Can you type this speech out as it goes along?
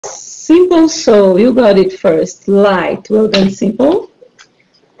Simple soul, you got it first. Light, well done, Simple.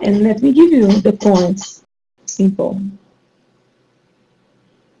 And let me give you the points. Simple.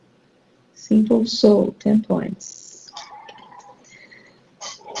 Simple soul, 10 points.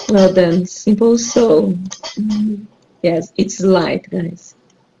 Well done, Simple soul. Yes, it's light, guys.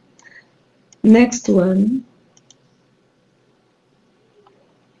 Next one.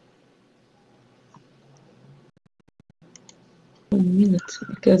 1 minute,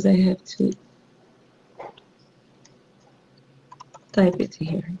 because I have to type it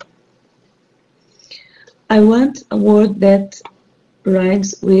here. I want a word that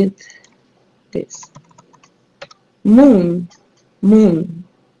rhymes with this. Moon, moon.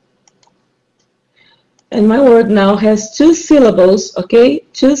 And my word now has 2 syllables, okay?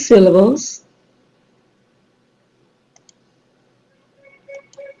 2 syllables.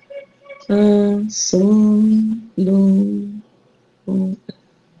 Soon, loon,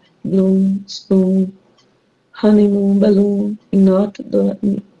 bloom, spoon, honeymoon, balloon.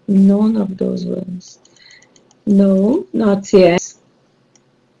 None of those ones. No, not yet.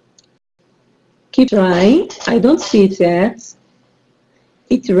 Keep trying. I don't see it yet.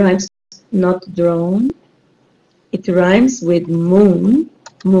 It rhymes, not drone. It rhymes with moon,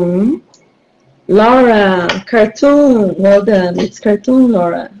 moon. Laura, cartoon. Well done. It's cartoon,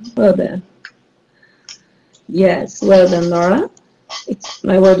 Laura. Well done. Yes, well done, Laura.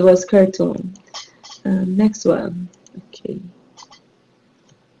 My word was cartoon. Next one. Okay.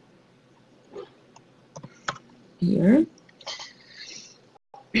 Here.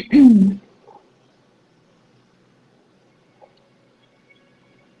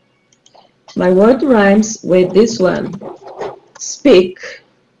 My word rhymes with this one. Speak.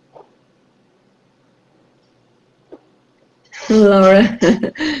 Laura.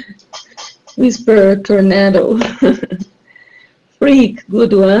 Whisper, tornado. Freak,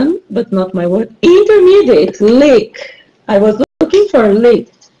 good one, but not my word. Intermediate, lick. I was looking for lick.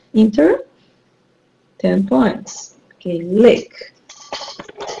 Inter, 10 points. Okay, lick.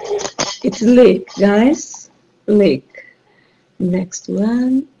 It's lick, guys. Lick. Next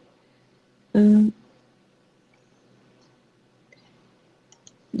one.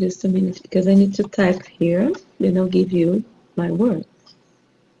 Just a minute, because I need to type here. Then I'll give you my word.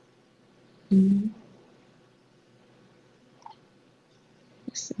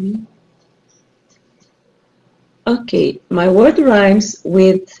 Okay, my word rhymes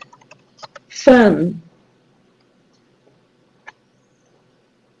with fun.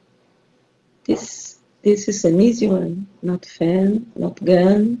 This is an easy one. Not fan, not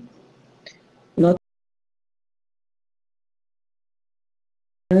gun, not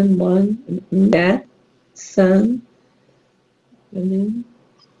one, that, sun, venom,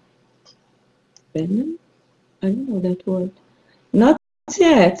 venom. I don't know that word. Not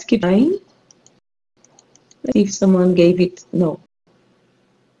yet. Keep trying. Let's see if someone gave it. No.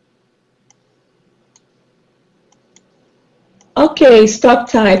 Okay, stop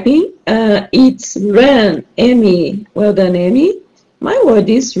typing. It's run. Emmy. Well done, Emmy. My word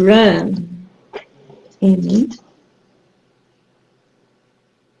is run. Emmy.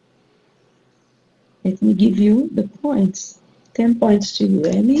 Let me give you the points. 10 points to you,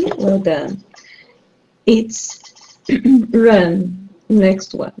 Emmy. Well done. It's run.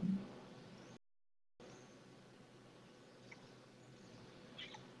 Next one.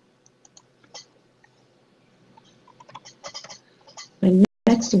 My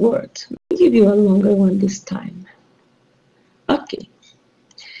next word. I'll give you a longer one this time. Okay.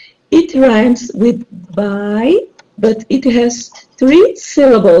 It rhymes with by, but it has 3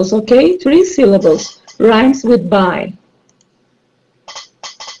 syllables, okay? 3 syllables. Rhymes with by.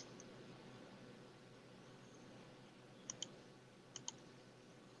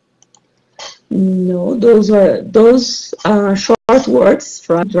 No, those are short words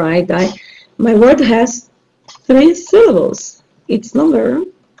from dry dye. My word has 3 syllables. It's longer.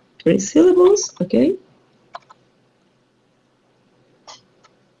 3 syllables, okay?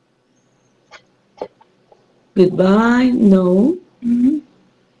 Goodbye, no.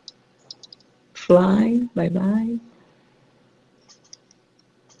 Fly, bye-bye.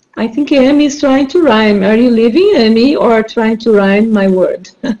 I think Amy is trying to rhyme. Are you leaving, Amy, or trying to rhyme my word?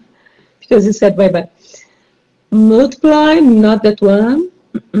 Because you said bye-bye. Multiply, not that one.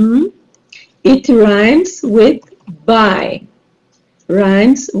 It rhymes with by.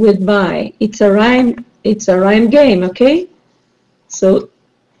 Rhymes with by. It's a rhyme game, okay? So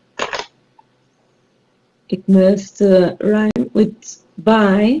it must rhyme with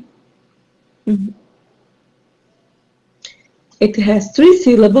by. It has 3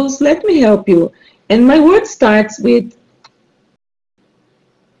 syllables. Let me help you. And my word starts with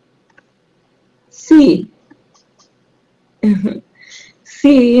C.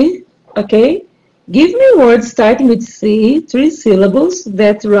 C, okay. Give me words starting with C, 3 syllables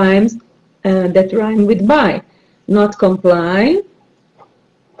that rhyme with buy. Not comply.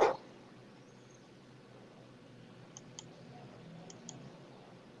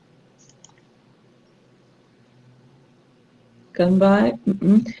 Come by.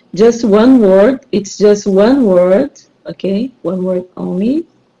 Just one word. It's just one word. Okay, one word only.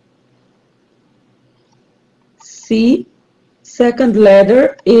 C. Second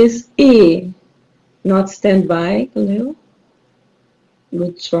letter is E. Not stand by, Khalil.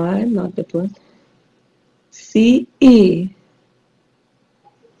 Good try, not that one. C, E.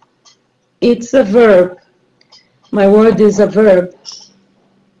 It's a verb. My word is a verb.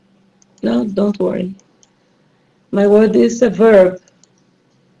 No, don't worry. My word is a verb.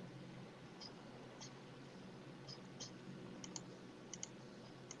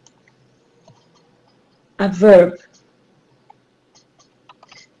 A verb.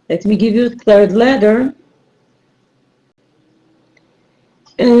 Let me give you a third letter.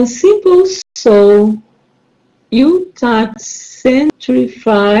 Simple. So you type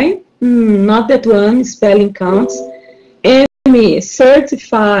centrify. Not that one. Spelling counts. Amy,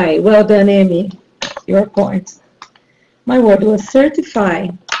 certify. Well done, Amy. Your point. My word was certify.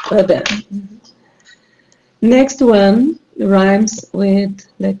 Well done. Next one rhymes with,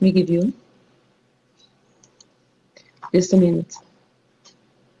 let me give you. Just a minute.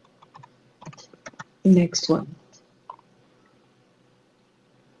 Next one.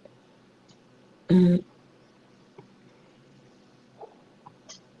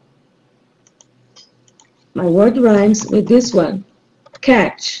 My word rhymes with this one.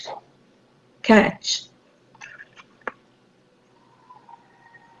 Catch. Catch.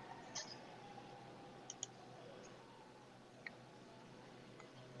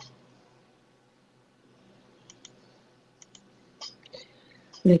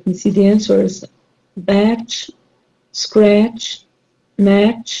 Let me see the answers. Batch, scratch,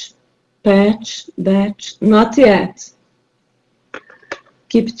 match, patch, batch. Not yet.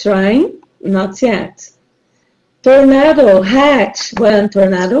 Keep trying. Not yet. Tornado, hatch. Well,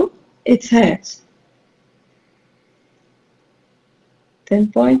 tornado, it's hatch.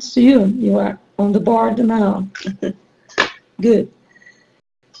 10 points to you. You are on the board now. Good.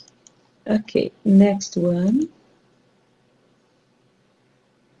 Okay, next one.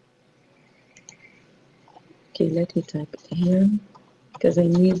 Okay, let me type it here because I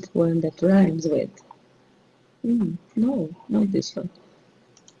need one that rhymes with. No, not this one.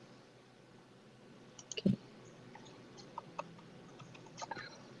 Okay.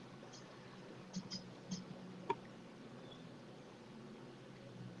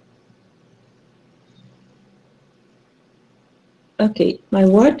 Okay, my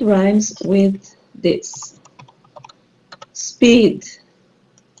word rhymes with this. Speed.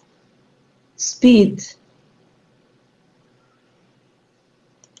 Speed.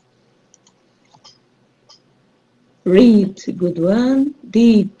 Read, good one.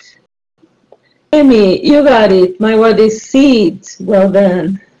 Deed. Amy, you got it. My word is seed. Well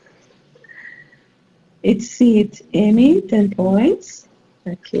done. It's seed. Amy, 10 points.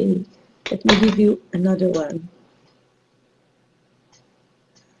 Okay, let me give you another one.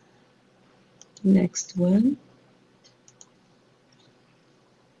 Next one.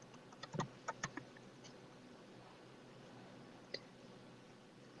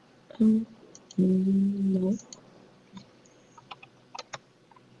 No.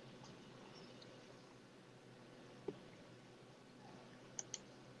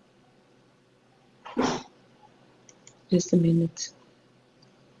 Just a minute.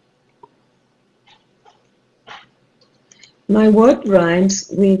 My word rhymes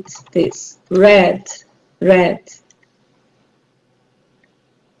with this. Red. Red.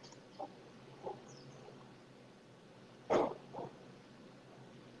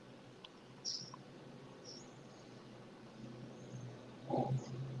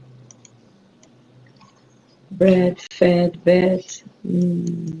 Bread, fed, bed.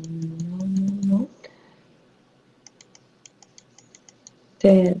 No.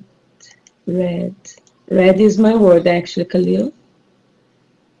 Dead, red. Red is my word, actually, Khalil.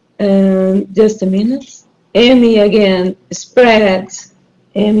 Just a minute. Amy again. Spread.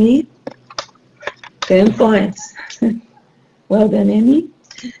 Amy. 10 points. Well done, Amy.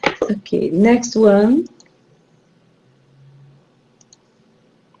 Okay, next one.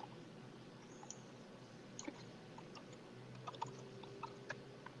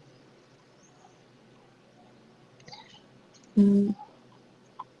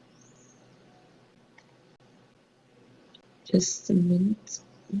 Just a minute.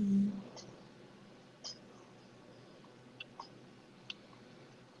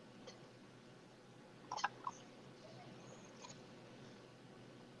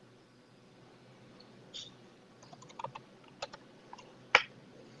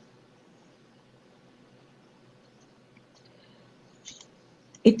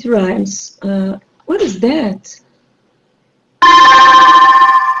 It rhymes. What is that?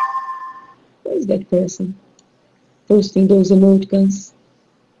 Who is that person posting those emoticons?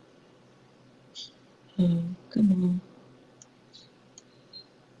 Oh, come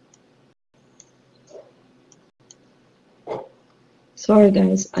on. Sorry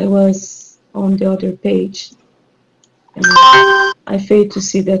guys, I was on the other page and I failed to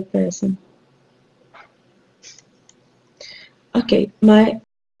see that person. Okay, my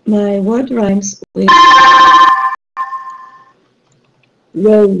word rhymes with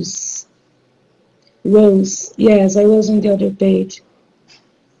rose. Rose. Yes, I was on the other page.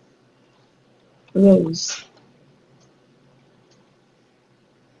 Rose.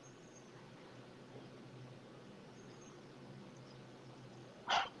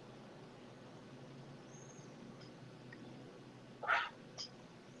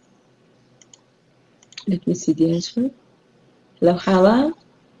 Let me see the answer. Lahala.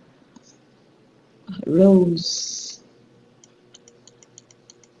 Rose.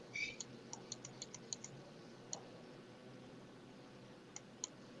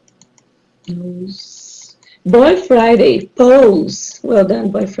 Rose. Boy Friday. Pose. Well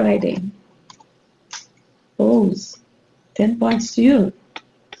done, Boy Friday. Pose. 10 points to you.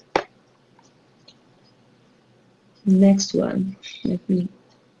 Next one. Let me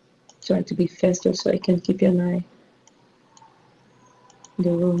try to be faster so I can keep an eye in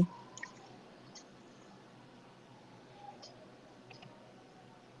the room.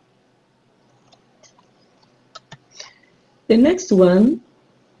 The next one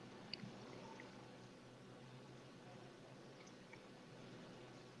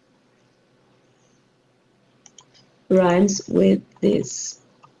rhymes with this.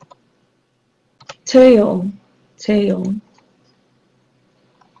 Tail. Tail.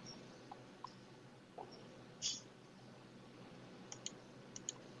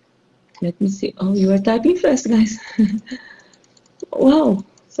 Let me see. Oh, you are typing fast, guys. Wow,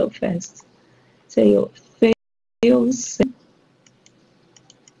 so fast. Tail. Fails.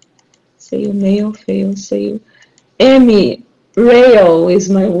 Sail, mail, fail, sail. Emmy. Rail is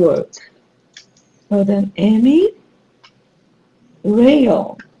my word. Well done, Emmy.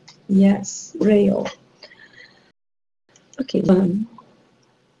 Rail. Yes, rail. Okay, one.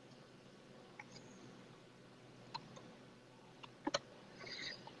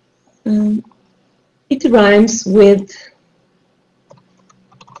 It rhymes with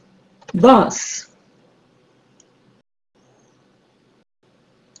boss.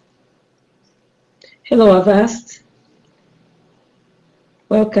 Hello, Avast.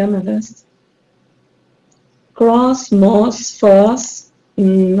 Welcome, Avast. Cross, Moss, Foss,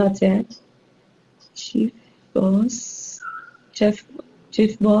 not yet. Chief Boss,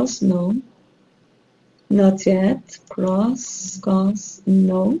 Chief Boss, no. Not yet. Cross, Cos,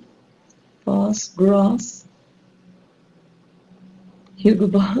 no. Boss, Gross. Hugo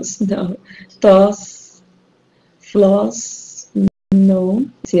Boss, no. Toss, Floss, no.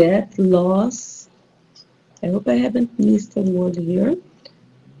 Not yet. Loss. I hope I haven't missed a word here.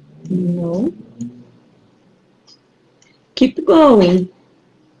 No. Keep going.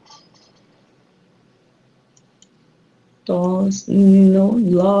 Toss, no.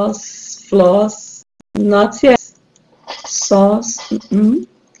 Loss, floss, not yet. Sauce,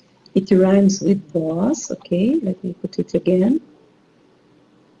 it rhymes with boss. Okay, let me put it again.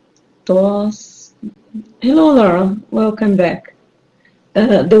 Toss. Hello, Laura. Welcome back.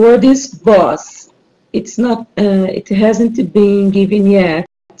 The word is boss. It's not. It hasn't been given yet.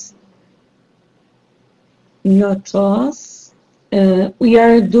 Not toss. We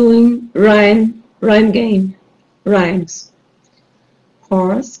are doing rhyme game. Rhymes.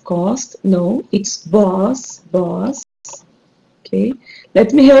 Horse, cost. No, it's boss. Boss. Okay.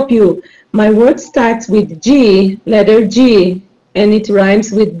 Let me help you. My word starts with G, letter G, and it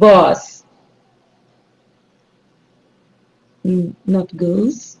rhymes with boss. Not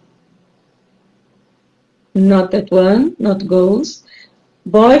goose. Not that one. Not goes.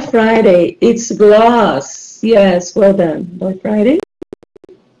 Boy Friday. It's gloss. Yes, well done. Boy Friday.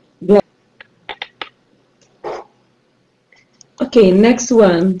 Gloss. Okay, next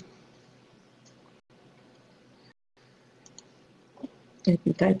one. Let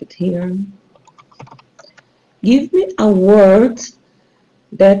me type it here. Give me a word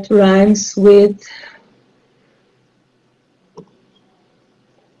that rhymes with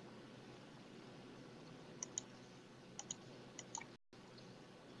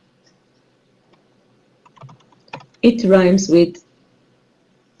it rhymes with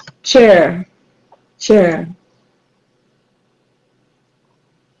chair. Chair.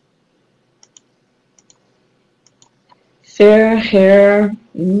 Fair hair,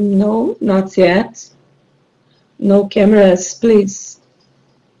 no, not yet. No cameras, please.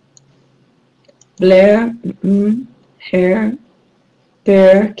 Blair, hair.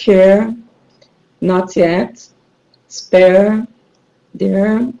 Pair, care, not yet. Spare,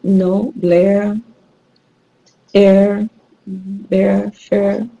 there, no. Blair, air, bear,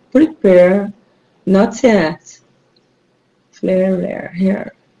 fair. Prepare, not yet. Flare, rare,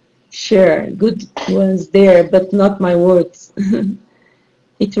 hair. Share, good ones there, but not my words.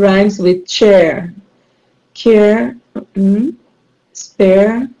 It rhymes with chair. Care,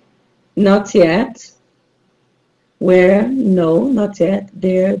 spare, not yet. Where, no, not yet.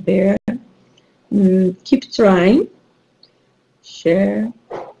 There, bear. Keep trying. Share.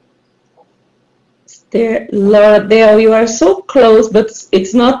 There, Laura, there, you are so close, but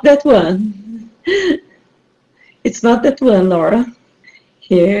it's not that one. It's not that one, Laura.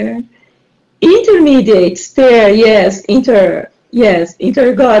 Here. Intermediate, stare, yes, yes,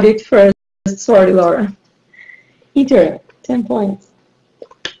 inter got it first. Sorry, Laura. Inter, 10 points.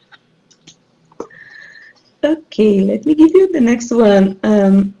 Okay, let me give you the next one.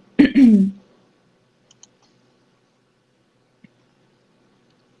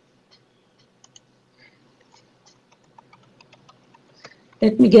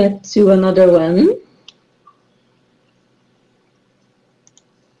 Let me get to another one.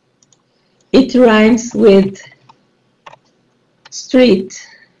 It rhymes with street.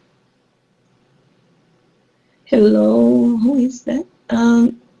 Hello, who is that?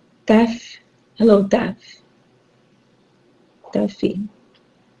 Taff. Hello, Taff. Taffy.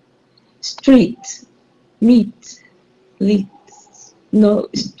 Street. Meet. Lit. No.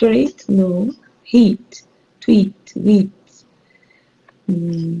 Straight. No. Heat. Tweet. Wheat.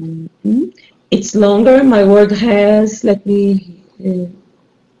 It's longer. My word has, let me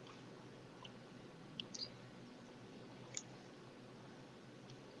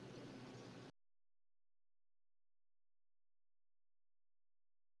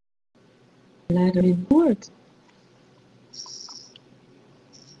ladder in word.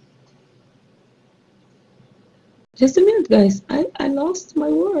 Just a minute, guys. I lost my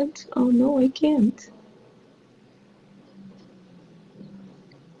word. Oh no, I can't.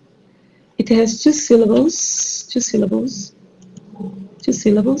 It has two syllables.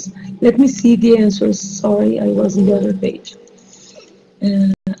 Let me see the answers. Sorry, I was on the other page.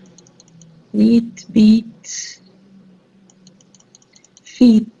 Neat, beat,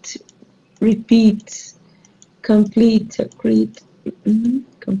 feet, repeat, complete, accrete,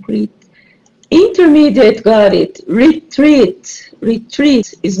 complete. Intermediate, got it. Retreat.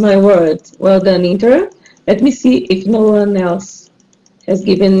 Retreat is my word. Well done, Inter. Let me see if no one else has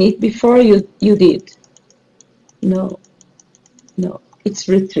given it before. You did. No. It's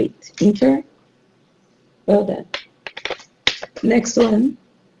retreat. Inter. Well done. Next one.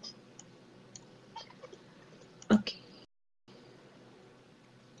 Okay.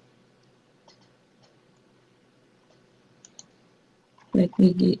 Let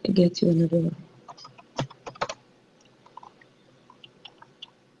me get you another one.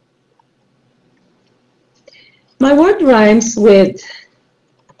 My word rhymes with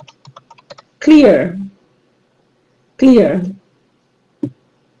clear. Clear.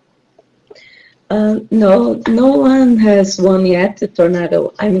 No one has won yet, the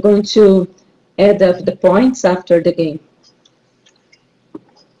tornado. I'm going to add up the points after the game.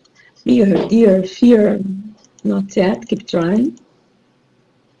 Dear, fear. Not yet. Keep trying.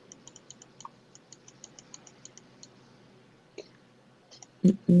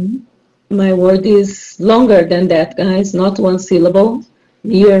 My word is longer than that, guys. Not one syllable.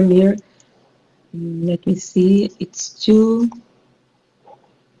 Mere. Let me see. It's two. How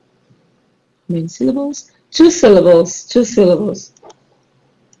many syllables? Two syllables.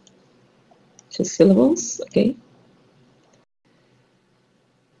 Okay.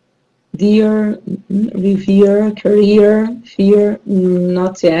 Dear, revere, career, fear.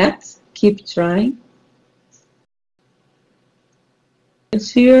 Not yet. Keep trying.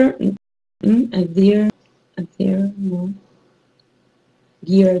 Sphere, adhere, no.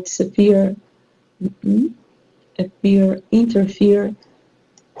 Gear, disappear, appear, interfere.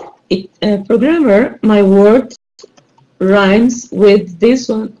 Programmer, my word rhymes with this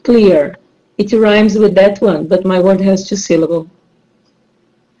one, clear. It rhymes with that one, but my word has two syllables.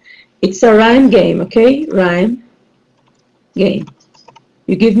 It's a rhyme game, okay? Rhyme game.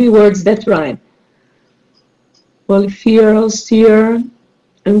 You give me words that rhyme. Polyphere, austere,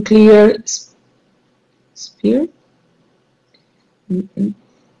 unclear, sphere.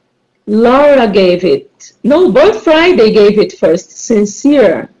 Laura gave it. No, Boy Friday gave it first.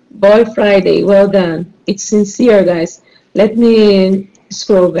 Sincere. Boy Friday. Well done. It's sincere, guys. Let me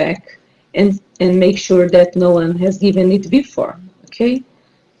scroll back and make sure that no one has given it before. Okay,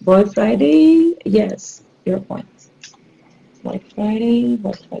 Boy Friday, yes, your point. Boy Friday,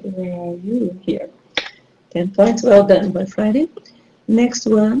 where are you? Here. 10 points, well done, Boy Friday. Next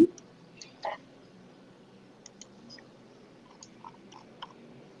one.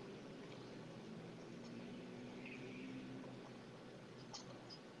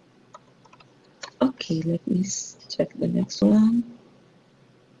 Okay, let me check the next one.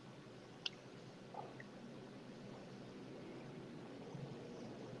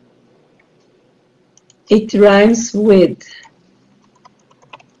 It rhymes with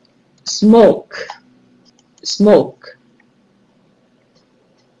smoke, smoke.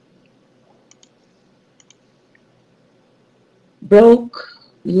 Broke,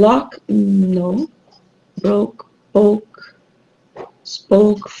 lock, no. Broke, poke,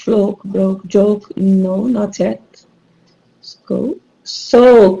 spoke, floke, broke, joke, no, not yet. Go.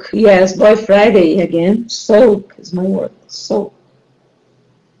 Soak, yes, Boy Friday again. Soak is my word, soak.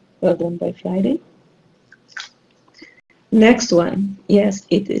 Well done, Boy Friday. Next one, yes,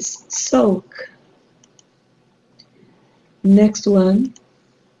 it is soak. Next one.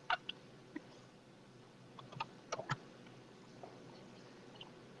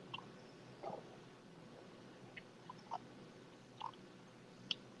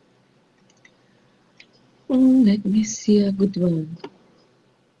 Let me see a good one.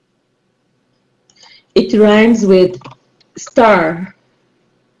 It rhymes with star.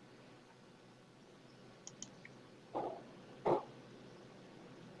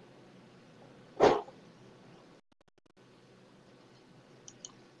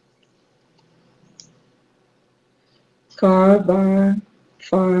 Car, bar,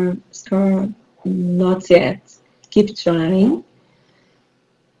 farm, scar, not yet. Keep trying.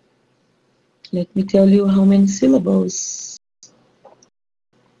 Let me tell you how many syllables.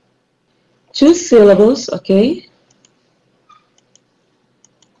 2 syllables, okay?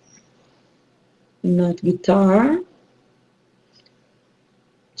 Not guitar.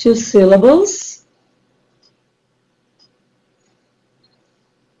 2 syllables.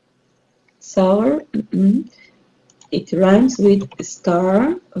 Sour. It rhymes with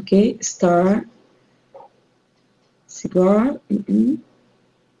star, okay? Star. Cigar.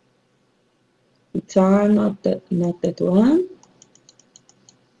 Guitar, not that one.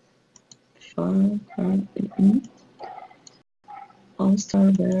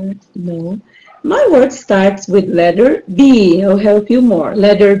 All-star bird, no. My word starts with letter B. I'll help you more.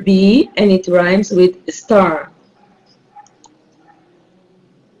 Letter B, and it rhymes with star.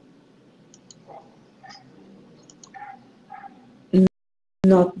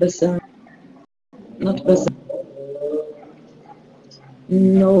 Not bazaar. Not bazaar.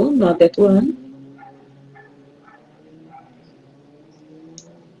 No, not that one.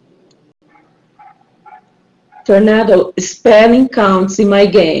 Tornado, spelling counts in my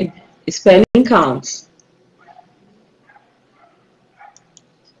game. Spelling counts.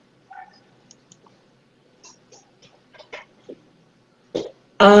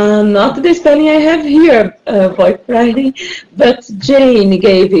 Not the spelling I have here, Boy Friday, but Jane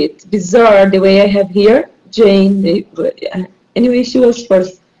gave it. Bizarre the way I have here. Jane, anyway, she was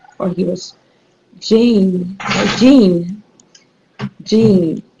first, or he was. Jane, Jean.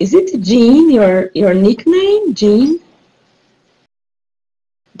 Jean. Is it Jean, your nickname? Jean?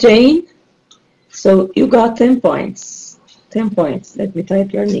 Jane? So you got 10 points. 10 points. Let me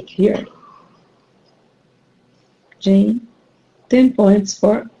type your nick here. Jane. 10 points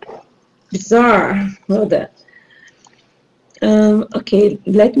for bizarre. Well done. Okay,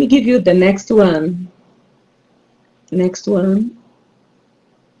 let me give you the next one. Next one.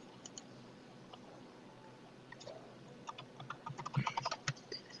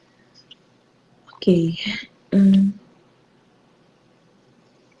 Okay.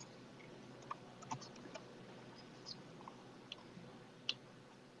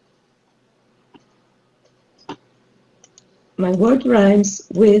 My word rhymes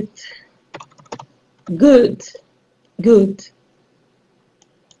with good. Good.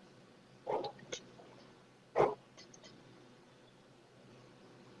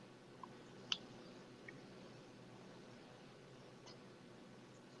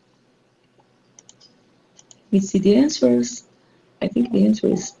 We see the answers. I think the answer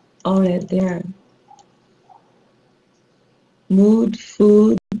is already there. Mood,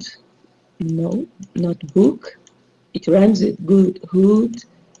 food, no, not book. It rhymes with good, hood,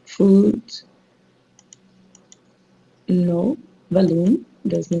 food, no, balloon,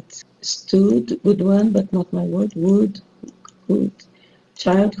 does not. Stood, good one, but not my word. Wood, good.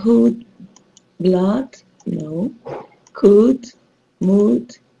 Childhood, blood, no. could,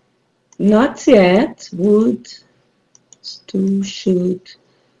 would, not yet, would, to, should.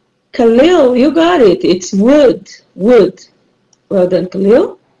 Khalil, you got it. It's would, would. Well done,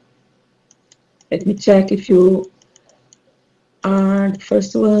 Khalil. Let me check if you are the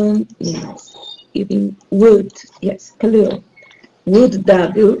first one. Yes, giving would. Yes, Khalil. Would,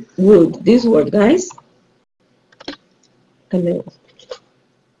 W, would. This word, guys. Khalil.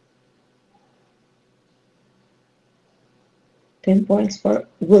 10 points for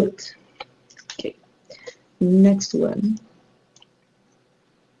would. Okay. Next one.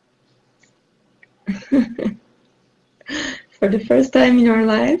 For the first time in your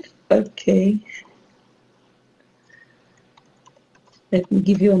life? Okay. Let me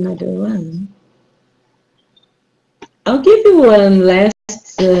give you another one. I'll give you one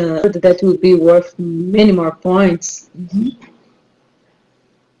last word that will be worth many more points.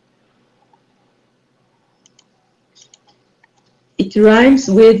 It rhymes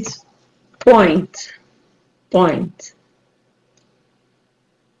with point. Point.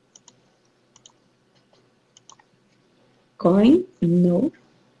 Coin? No.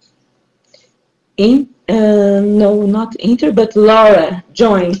 No, not inter, but Laura.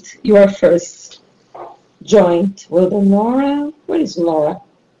 Joint. You are first. Joint. Well done, Laura. Where is Laura?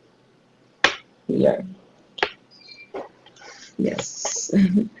 Here. Yes.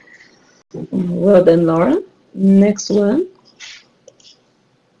 Well done, Laura. Next one.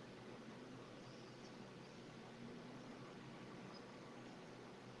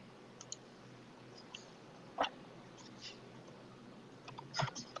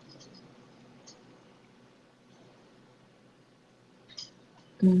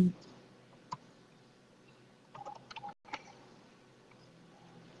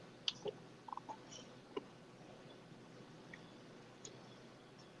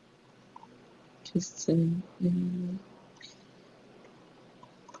 Just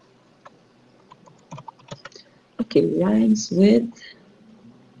okay, rhymes with.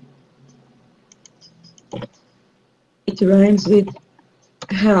 It rhymes with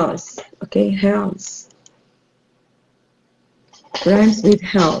house. Okay, house. Rhymes with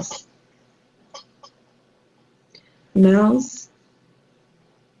house. Mouse.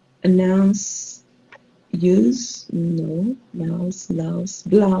 Announce. Use. No. Mouse. Louse.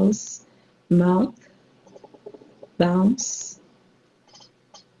 Blouse. Mouth. Bounce.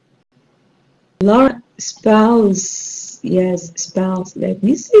 Laura. Spouse. Yes, spouse. Let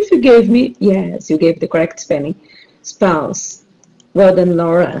me see if you gave me. Yes, you gave the correct spelling. Spouse. Well done,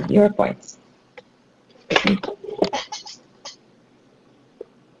 Laura. Your points.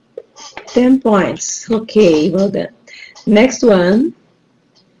 10 points. Okay, well done. Next one.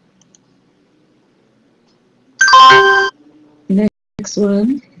 Next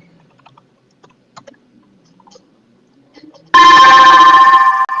one.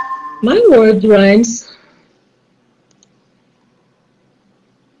 My word rhymes.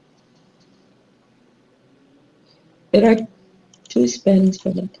 There are two spellings for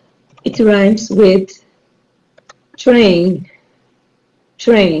that. It rhymes with train.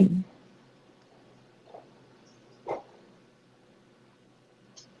 Train.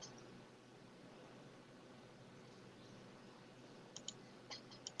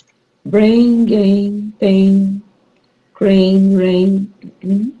 Brain, gain, pain, crane,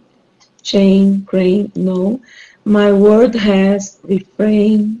 rain, chain, crane, no. My word has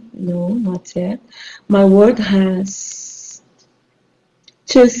refrain, no, not yet. My word has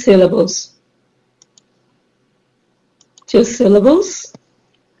 2 syllables. 2 syllables.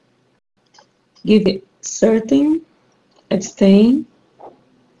 Give it certain, abstain.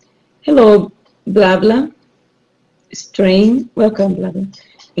 Hello, blah blah. Strain, welcome, blah blah.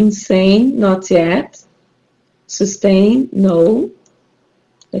 Insane, not yet. Sustain, no.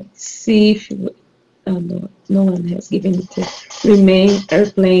 Let's see if you, oh, no one has given it to remain,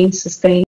 airplane, sustain.